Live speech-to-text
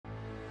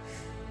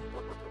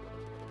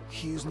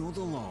he is not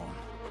alone.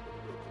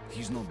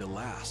 He's not the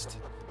last.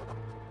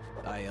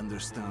 I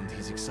understand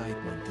his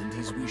excitement and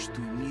his wish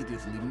to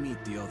immediately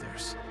meet the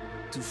others,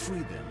 to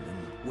free them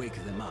and wake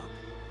them up.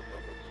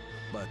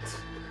 But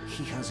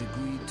he has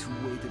agreed to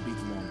wait a bit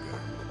longer.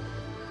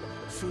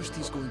 First,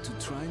 he's going to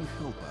try and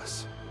help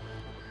us.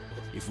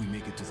 If we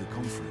make it to the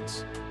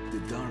conference, the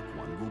Dark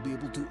One will be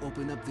able to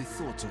open up the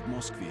thoughts of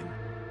Moskvin,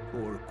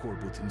 or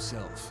Korbut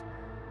himself.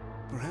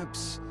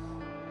 Perhaps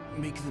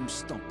make them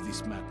stop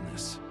this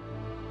madness.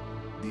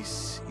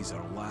 This is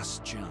our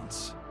last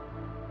chance.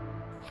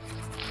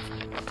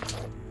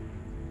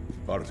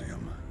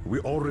 Artyom, we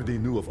already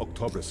knew of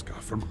Oktoberska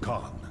from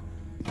Khan.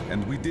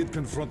 And we did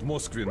confront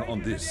Moskvin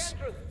on this.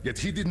 Yet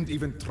he didn't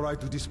even try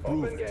to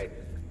disprove it.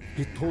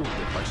 He told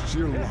that by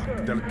sheer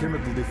luck, their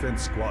chemical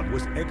defense squad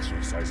was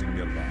exercising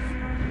nearby.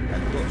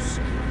 And thus,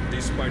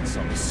 despite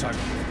some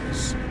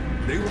sacrifice,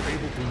 they were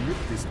able to nip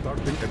this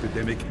darkening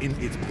epidemic in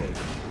its bud.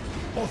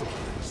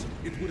 Otherwise,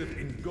 it would have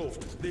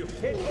engulfed the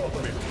whole of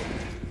America.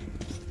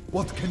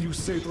 What can you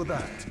say to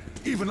that?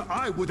 Even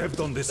I would have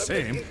done the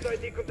same.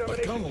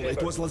 But Colonel,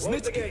 it was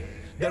Lasnitsky,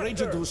 their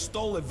agent who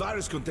stole a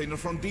virus container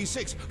from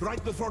D6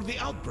 right before the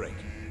outbreak.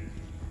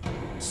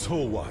 So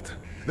what?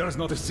 There's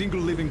not a single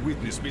living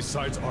witness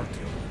besides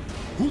Artyom.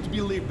 Who'd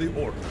believe the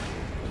order?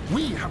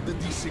 We have the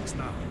D6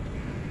 now.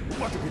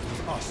 What if it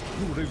was us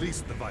who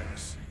released the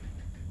virus?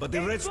 But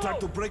the Reds tried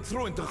to break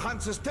through into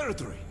Hansa's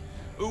territory.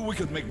 We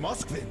could make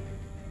Moskvin.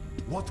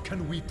 What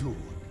can we do?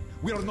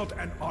 We are not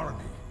an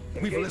army.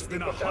 We've less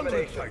than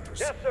 100 fighters.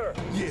 Yes, sir.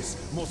 Yes,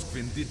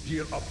 Moskvin did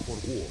gear up for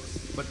war.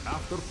 But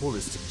after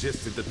Polis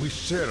suggested that we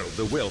share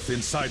the wealth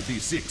inside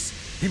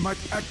D6, he might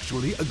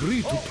actually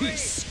agree to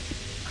peace.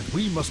 And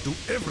we must do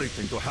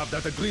everything to have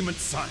that agreement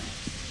signed.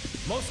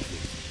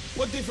 Moskvin?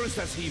 What difference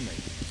does he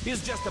make?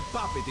 He's just a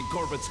puppet in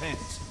Korbut's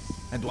hands.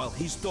 And while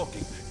he's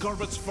talking,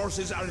 Korbut's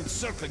forces are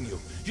encircling you.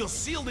 You'll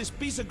seal this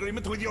peace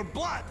agreement with your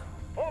blood.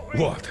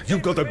 What? You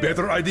got a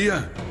better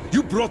idea?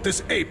 You brought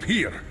this ape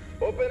here.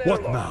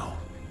 What now?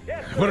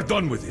 We're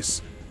done with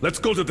this. Let's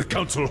go to the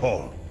council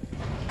hall.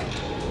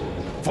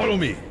 Follow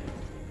me.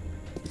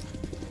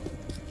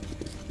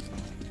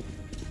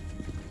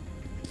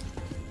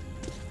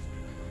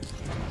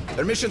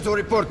 Permission to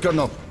report,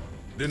 Colonel.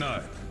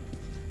 Denied.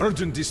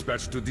 Urgent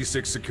dispatch to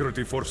D6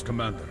 Security Force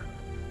Commander.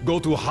 Go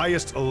to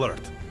highest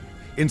alert.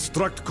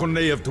 Instruct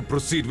Korneyev to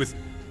proceed with...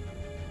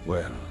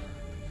 Well,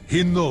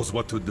 he knows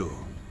what to do.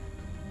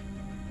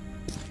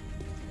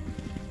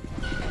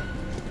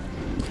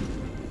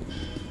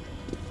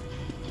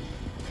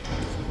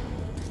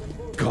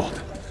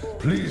 God,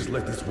 please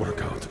let this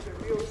work out.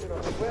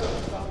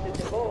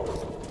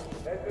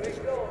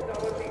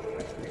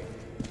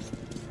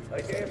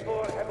 I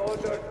therefore have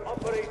ordered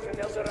Operation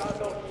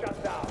Eldorado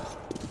shut down.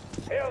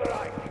 Hail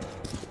Reich!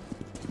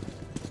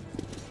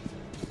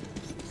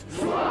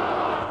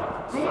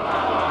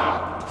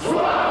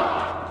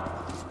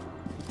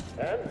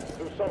 And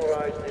to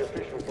summarize the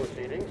official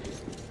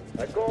proceedings,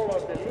 I call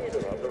on the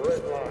leader of the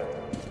Red Line,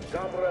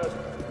 Comrade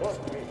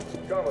Moskvin,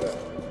 Comrade.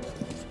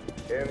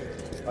 And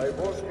I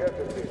won't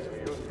hesitate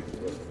to use this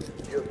word,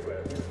 dear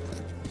friend.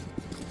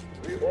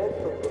 We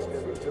also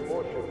consider the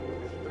motion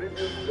to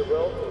distribute the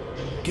wealth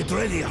of... Get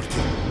ready,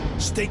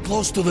 Artyom. Stay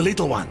close to the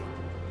little one.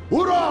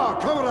 Hurrah,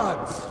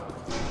 comrades!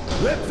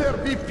 Let there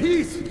be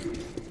peace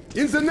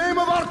in the name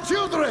of our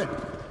children!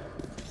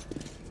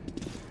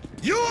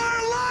 You are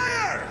a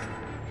liar!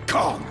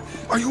 Khan,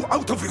 are you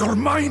out of your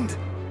mind?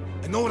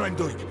 I know what I'm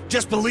doing.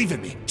 Just believe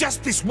in me.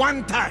 Just this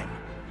one time.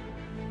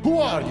 Who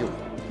are you?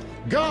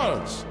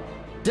 Guards!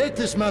 Take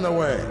this man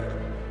away!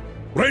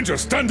 Ranger,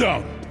 stand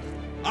down!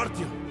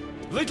 Artyom,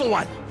 little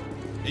one,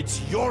 it's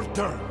your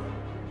turn.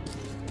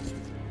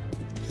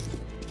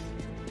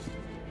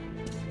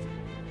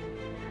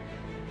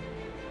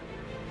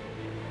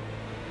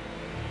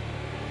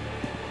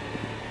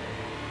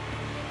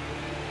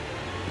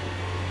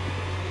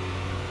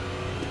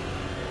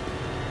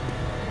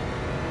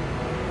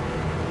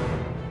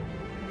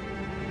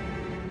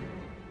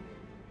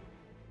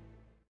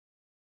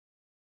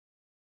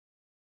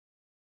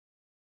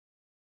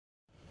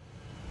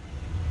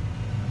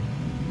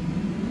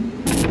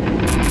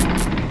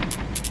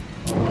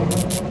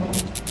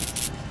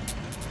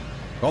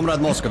 Comrade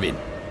Moskvin,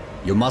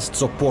 you must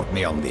support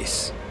me on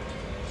this.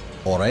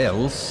 Or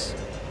else,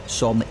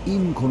 some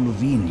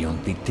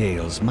inconvenient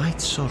details might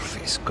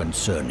surface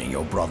concerning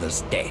your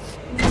brother's death.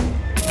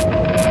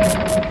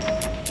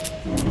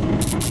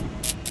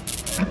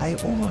 I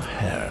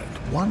overheard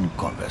one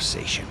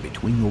conversation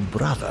between your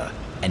brother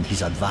and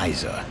his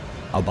advisor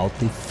about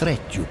the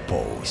threat you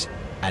pose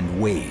and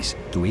ways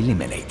to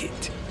eliminate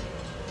it.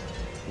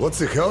 What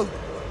the hell?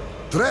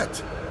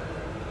 Threat?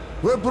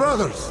 We're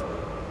brothers!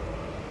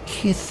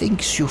 He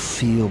thinks you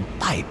feel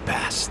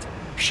bypassed,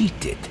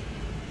 cheated.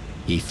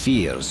 He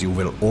fears you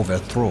will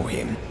overthrow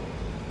him.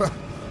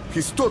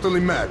 He's totally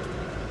mad.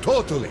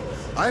 Totally.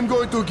 I'm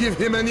going to give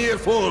him an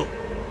earful.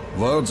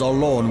 Words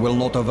alone will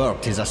not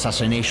avert his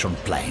assassination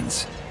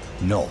plans.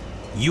 No,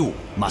 you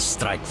must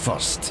strike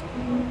first.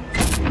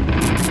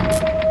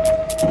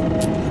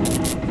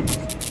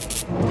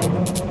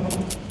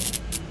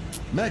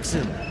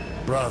 Maxim,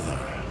 brother,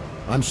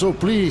 I'm so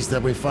pleased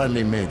that we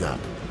finally made up.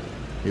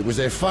 It was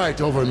a fight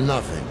over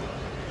nothing.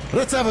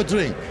 Let's have a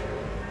drink.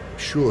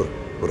 Sure,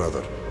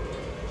 brother.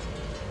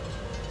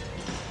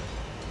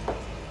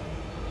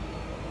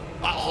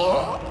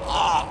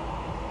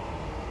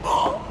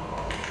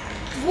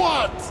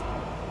 What?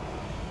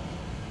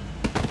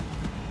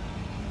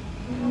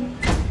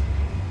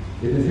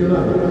 It is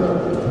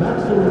united.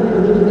 Maxim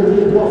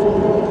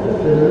Moskvin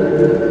has been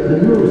elected the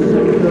new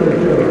Secretary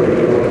General.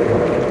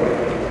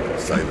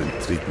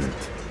 Silent treatment.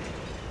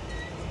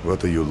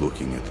 What are you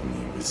looking at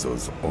me with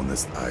those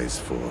honest eyes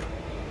for?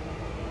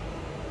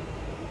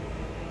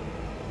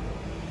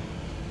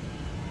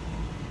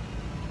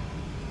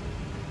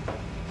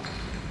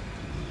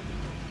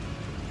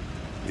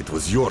 It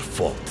was your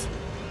fault.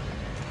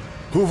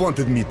 Who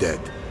wanted me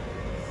dead?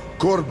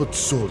 Korbut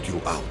sold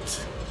you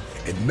out.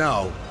 And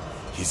now,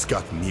 he's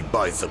got me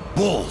by the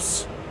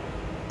balls.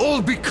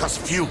 All because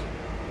of you.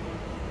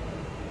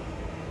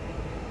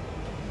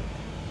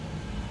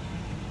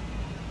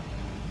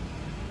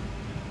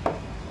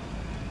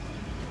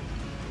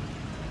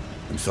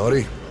 I'm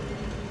sorry.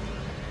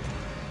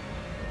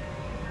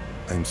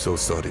 I'm so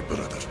sorry,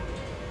 brother.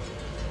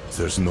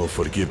 There's no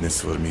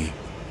forgiveness for me.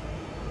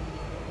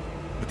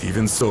 But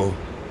even so...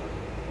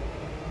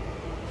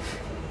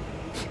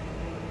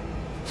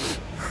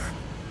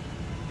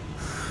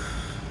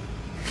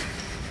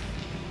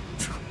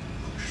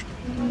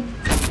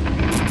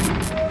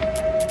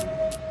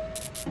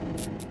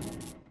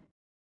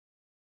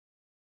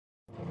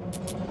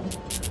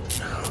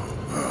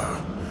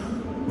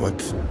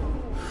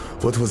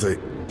 What was I...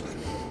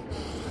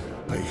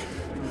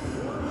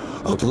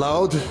 Out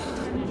loud?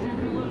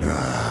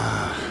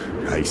 Ah,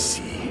 I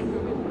see.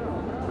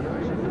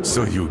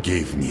 So you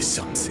gave me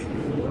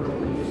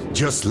something.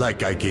 Just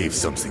like I gave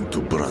something to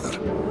brother.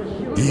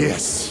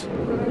 Yes.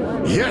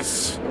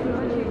 Yes!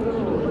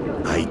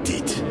 I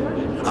did.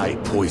 I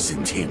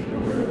poisoned him.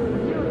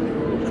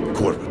 But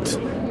Korbut...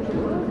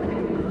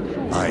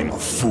 I'm a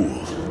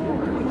fool.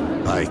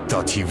 I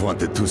thought he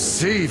wanted to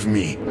save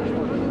me.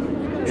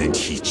 And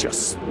he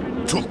just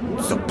took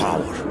the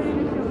power.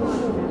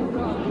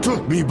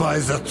 Took me by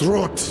the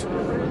throat.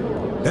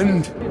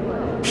 And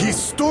he's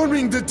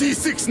storming the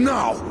D6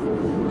 now.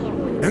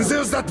 And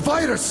there's that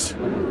virus.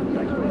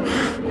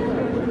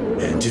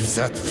 And if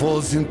that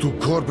falls into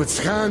Korbut's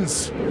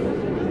hands,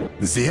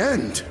 the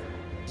end.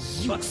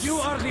 But you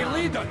are the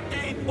leader.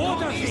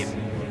 Order him.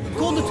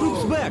 Call the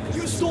troops back.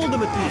 Stall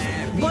them at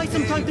least. Buy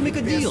some time to make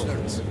a deal.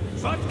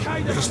 What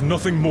kind of... There's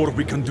nothing more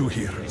we can do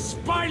here.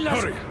 Spineless...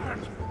 Hurry!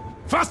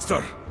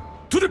 Faster!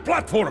 To the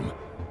platform!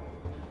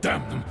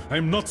 Damn them,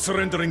 I'm not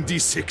surrendering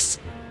D6.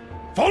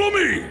 Follow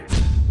me!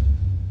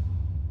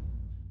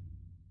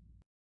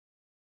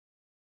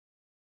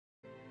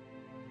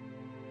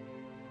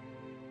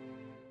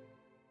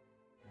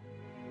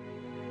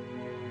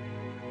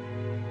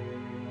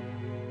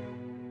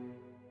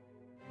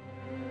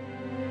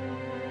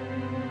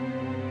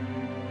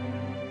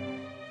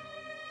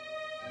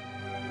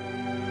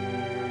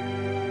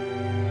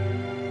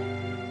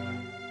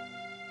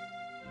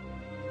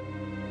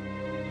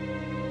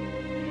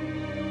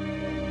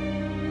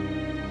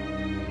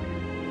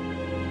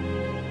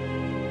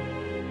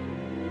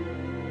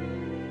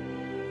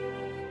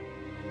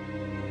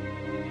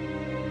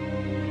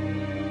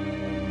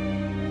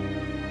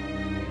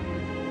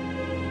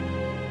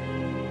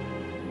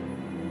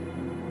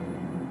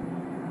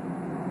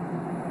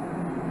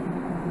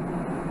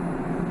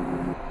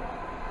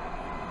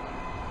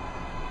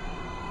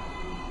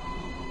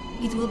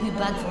 It will be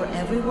bad for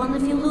everyone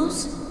if you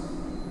lose?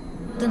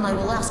 Then I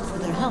will ask for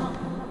their help.